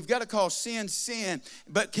 but we've got to call sin, sin.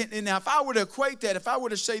 But now if I were to equate that, if I were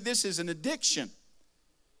to say this is an addiction,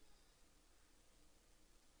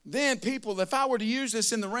 then people, if I were to use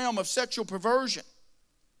this in the realm of sexual perversion,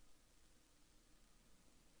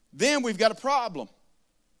 then we've got a problem.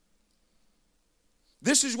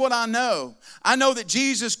 This is what I know. I know that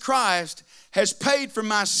Jesus Christ has paid for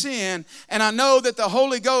my sin, and I know that the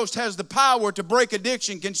Holy Ghost has the power to break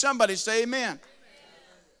addiction. Can somebody say amen? Amen.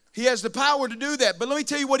 He has the power to do that. But let me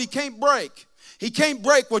tell you what he can't break. He can't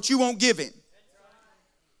break what you won't give him.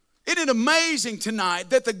 Isn't it amazing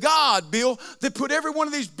tonight that the God, Bill, that put every one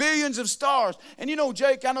of these billions of stars, and you know,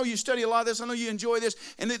 Jake, I know you study a lot of this, I know you enjoy this,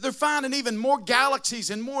 and they're finding even more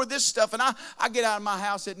galaxies and more of this stuff, and I get out of my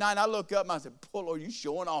house at night, I look up, and I said, "Boy, Lord, you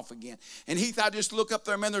showing off again." And Heath, I just look up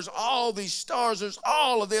there, man, there's all these stars, there's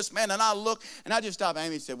all of this, man, and I look, and I just stopped.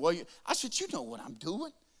 Amy said, "Well," I said, "You know what I'm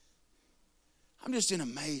doing." I'm just in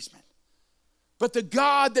amazement. But the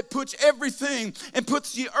God that puts everything and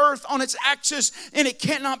puts the earth on its axis, and it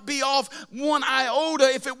cannot be off one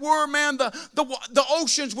iota. If it were, man, the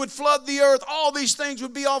oceans would flood the earth. All these things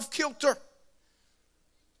would be off kilter.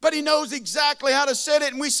 But he knows exactly how to set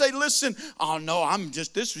it. And we say, "Listen, oh no,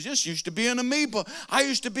 this was just used to be an amoeba. I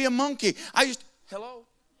used to be a monkey. Hello?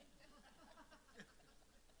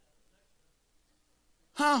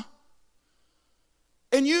 Huh?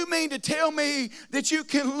 And you mean to tell me that you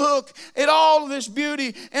can look at all of this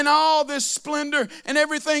beauty and all this splendor and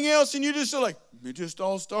everything else, and you just like, it just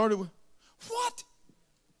all started with what?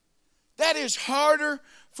 That is harder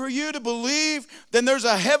for you to believe than there's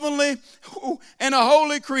a heavenly and a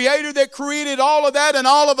holy creator that created all of that and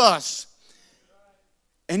all of us.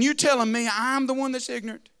 And you telling me I'm the one that's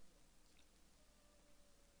ignorant?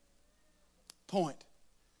 Point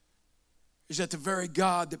is that the very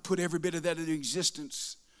God that put every bit of that into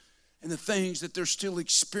existence and the things that they're still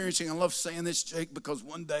experiencing. I love saying this, Jake, because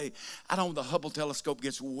one day, I don't know, the Hubble telescope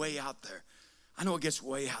gets way out there. I know it gets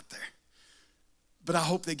way out there. But I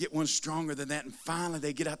hope they get one stronger than that, and finally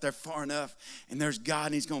they get out there far enough, and there's God,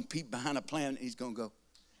 and He's going to peek behind a planet, and He's going to go,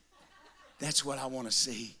 "That's what I want to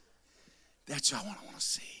see. That's what I want to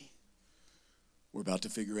see." We're about to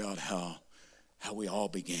figure out how we all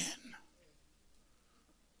began.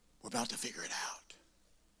 We're about to figure it out.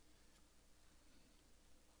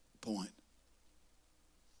 Point.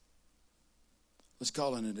 Let's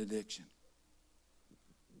call it an addiction.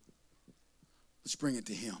 Let's bring it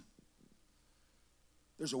to Him.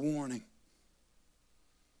 There's a warning.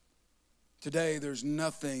 Today, there's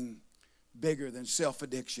nothing bigger than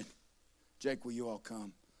self-addiction. Jake, will you all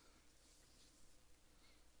come?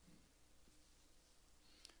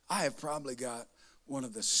 I have probably got one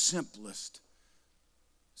of the simplest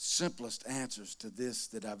answers to this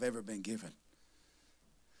that I've ever been given.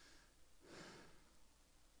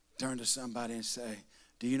 Turn to somebody and say,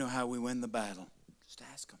 "Do you know how we win the battle?" Just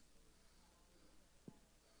ask them.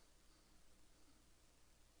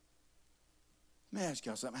 Let me ask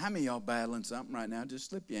y'all something. How many of y'all battling something right now? Just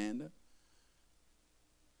slip your hand up.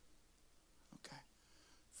 Okay.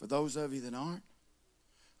 For those of you that aren't,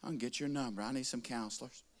 I can get your number. I need some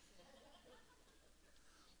counselors.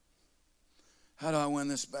 How do I win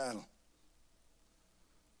this battle?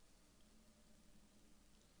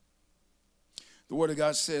 The Word of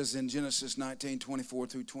God says in Genesis 19:24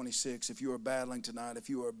 through 26, if you are battling tonight, if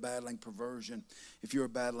you are battling perversion, if you are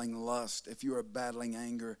battling lust, if you are battling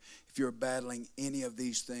anger, if you are battling any of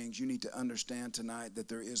these things, you need to understand tonight that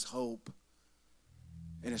there is hope.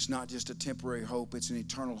 And it's not just a temporary hope, it's an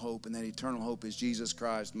eternal hope, and that eternal hope is Jesus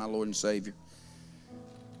Christ, my Lord and Savior.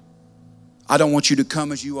 I don't want you to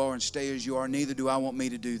come as you are and stay as you are. Neither do I want me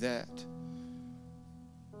to do that.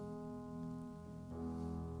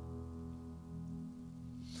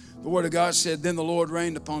 The Word of God said, "Then the Lord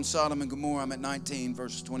rained upon Sodom and Gomorrah." I'm at 19,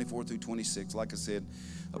 verses 24 through 26. Like I said,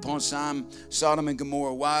 upon Sodom and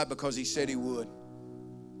Gomorrah. Why? Because He said He would.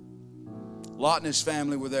 Lot and his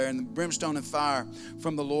family were there, and the brimstone and fire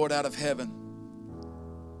from the Lord out of heaven.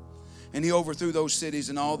 And He overthrew those cities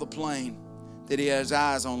and all the plain that He has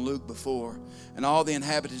eyes on Luke before, and all the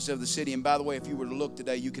inhabitants of the city. And by the way, if you were to look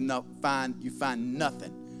today, you find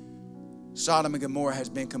nothing. Sodom and Gomorrah has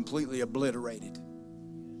been completely obliterated.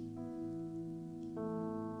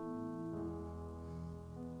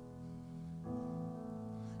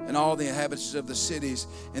 and all the inhabitants of the cities,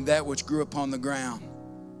 and that which grew upon the ground.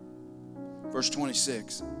 Verse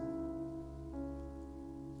 26.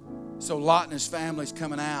 So Lot and his family's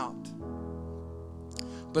coming out.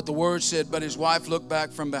 But the word said, but his wife looked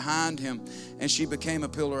back from behind him, and she became a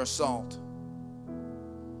pillar of salt.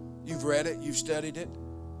 You've read it, you've studied it.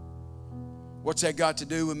 What's that got to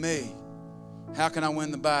do with me? How can I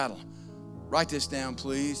win the battle? Write this down,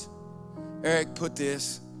 please. Eric, put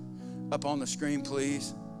this up on the screen,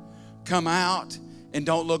 please. Come out and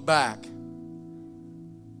don't look back.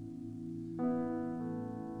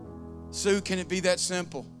 Sue, can it be that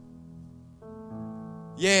simple?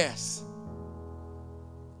 Yes.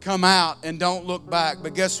 Come out and don't look back.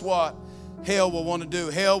 But guess what? Hell will want to do.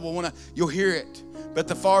 Hell will want to, you'll hear it. But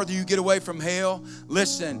the farther you get away from hell,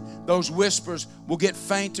 listen, those whispers will get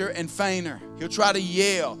fainter and fainter. He'll try to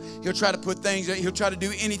yell. He'll try to put things, he'll try to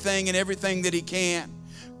do anything and everything that he can.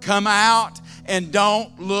 Come out and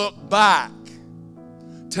don't look back.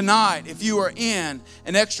 Tonight, if you are in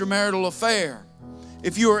an extramarital affair,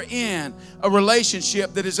 if you are in a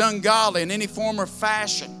relationship that is ungodly in any form or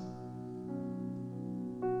fashion,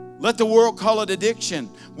 let the world call it addiction.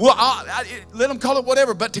 Well, let them call it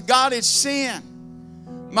whatever, but to God it's sin.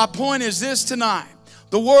 My point is this tonight.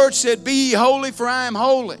 The word said, be ye holy, for I am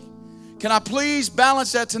holy. Can I please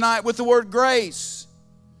balance that tonight with the word grace?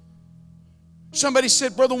 Somebody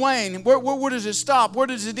said, Brother Wayne, where does it stop? Where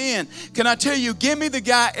does it end? Can I tell you, give me the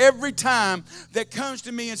guy every time that comes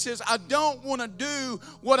to me and says, I don't want to do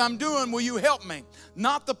what I'm doing. Will you help me?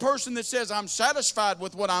 Not the person that says, I'm satisfied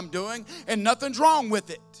with what I'm doing and nothing's wrong with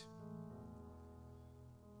it.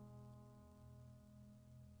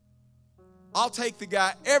 I'll take the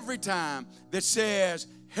guy every time that says,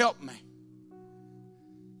 help me.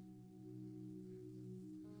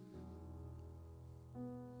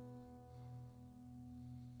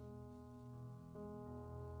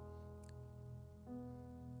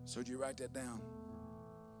 So did you write that down?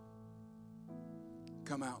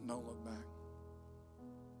 Come out and don't look back.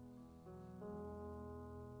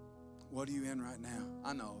 What are you in right now?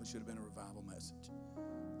 I know it should have been a revival message.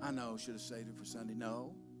 I know should have saved it for Sunday.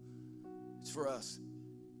 No. It's for us.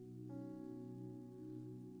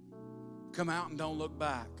 Come out and don't look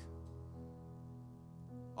back.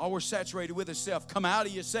 All we're saturated with is self. Come out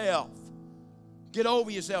of yourself. Get over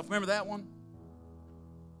yourself. Remember that one?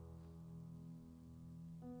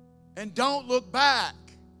 And don't look back.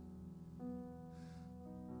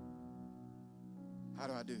 How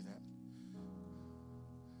do I do that?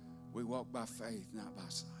 We walk by faith, not by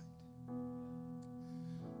sight.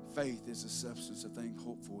 Faith is the substance of things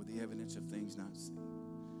hoped for, the evidence of things not seen.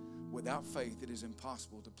 Without faith, it is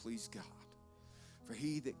impossible to please God. For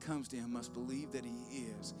he that comes to him must believe that he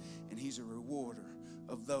is, and he's a rewarder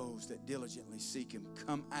of those that diligently seek him.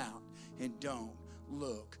 Come out and don't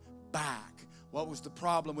look back. What was the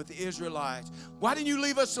problem with the Israelites? Why didn't you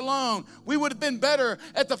leave us alone? We would have been better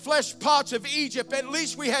at the flesh pots of Egypt. At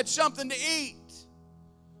least we had something to eat.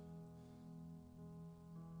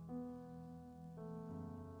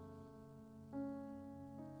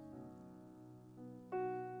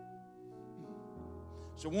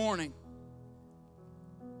 It's a warning.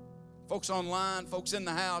 Folks online, folks in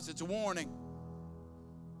the house, it's a warning.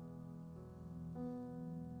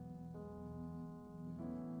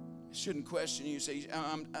 It shouldn't question you. Say,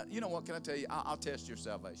 you know what, can I tell you? I'll test your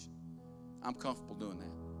salvation. I'm comfortable doing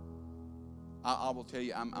that. I will tell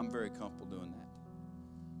you, I'm very comfortable doing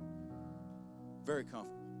that. Very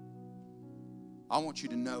comfortable. I want you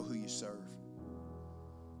to know who you serve.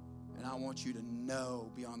 And I want you to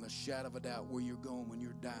know beyond the shadow of a doubt where you're going when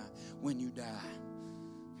you die.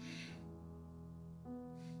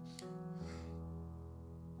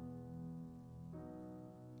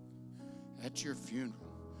 At your funeral,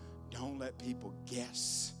 don't let people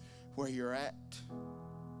guess where you're at.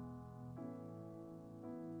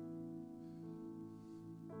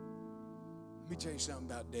 Let me tell you something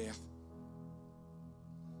about death.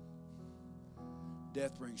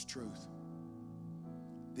 Death brings truth.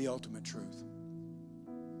 The ultimate truth.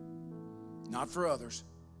 Not for others,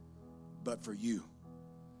 but for you.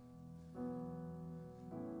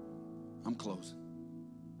 I'm closing.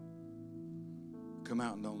 Come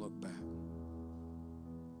out and don't look back.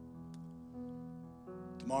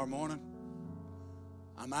 Tomorrow morning,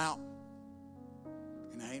 I'm out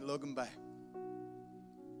and I ain't looking back.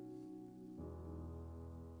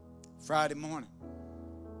 Friday morning,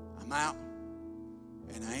 I'm out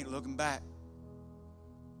and I ain't looking back.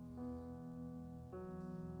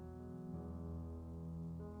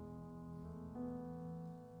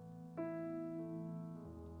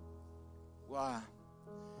 Why?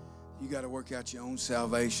 You got to work out your own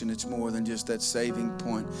salvation. It's more than just that saving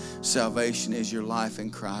point. Salvation is your life in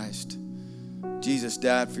Christ. Jesus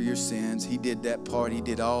died for your sins. He did that part. He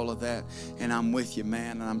did all of that. And I'm with you,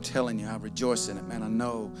 man. And I'm telling you, I rejoice in it, man. I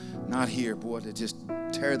know, not here, boy, to just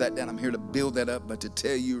tear that down. I'm here to build that up. But to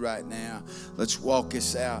tell you right now, let's walk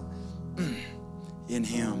this out in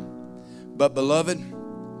Him. But beloved,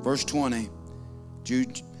 verse 20,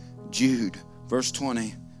 Jude, verse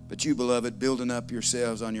 20, but you, beloved, building up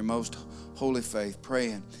yourselves on your most holy faith,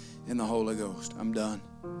 praying in the Holy Ghost. I'm done.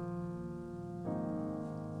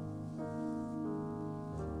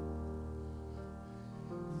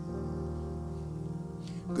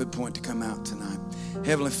 Good point to come out tonight.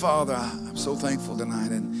 Heavenly Father, I'm so thankful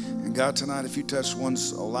tonight. And God, tonight, if you touch one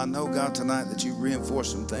soul, I know, God, tonight that you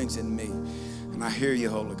reinforce some things in me. And I hear you,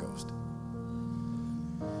 Holy Ghost.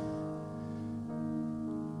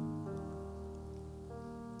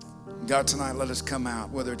 God, tonight, let us come out,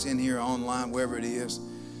 whether it's in here or online, wherever it is.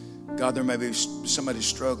 God, there may be somebody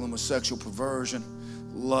struggling with sexual perversion,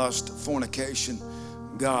 lust, fornication,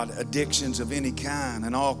 God, addictions of any kind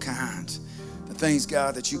and all kinds. The things,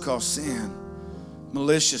 God, that you call sin,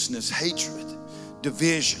 maliciousness, hatred,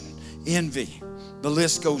 division, envy. The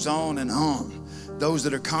list goes on and on. Those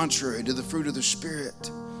that are contrary to the fruit of the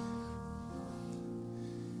Spirit.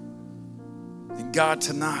 And God,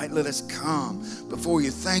 tonight, let us come before you.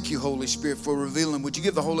 Thank you, Holy Spirit, for revealing. Would you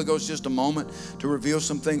give the Holy Ghost just a moment to reveal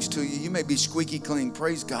some things to you? You may be squeaky clean.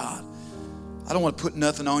 Praise God. I don't want to put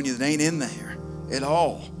nothing on you that ain't in there at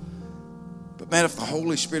all. But man, if the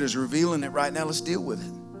Holy Spirit is revealing it right now, let's deal with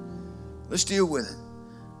it. Let's deal with it.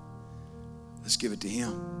 Let's give it to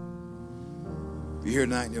Him. If you're here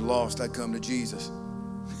tonight and you're lost, I'd come to Jesus.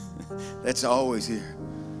 That's always here.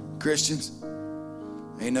 Christians,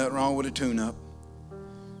 ain't nothing wrong with a tune-up.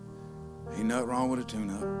 Ain't nothing wrong with a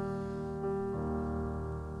tune-up.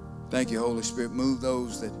 Thank you, Holy Spirit. Move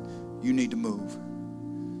those that you need to move.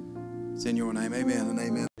 It's in your name. Amen and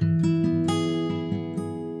amen.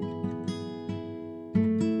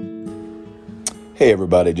 Hey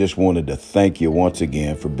everybody, just wanted to thank you once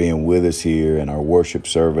again for being with us here in our worship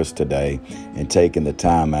service today and taking the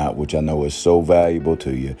time out, which I know is so valuable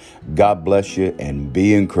to you. God bless you and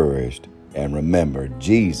be encouraged. And remember,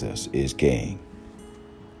 Jesus is King.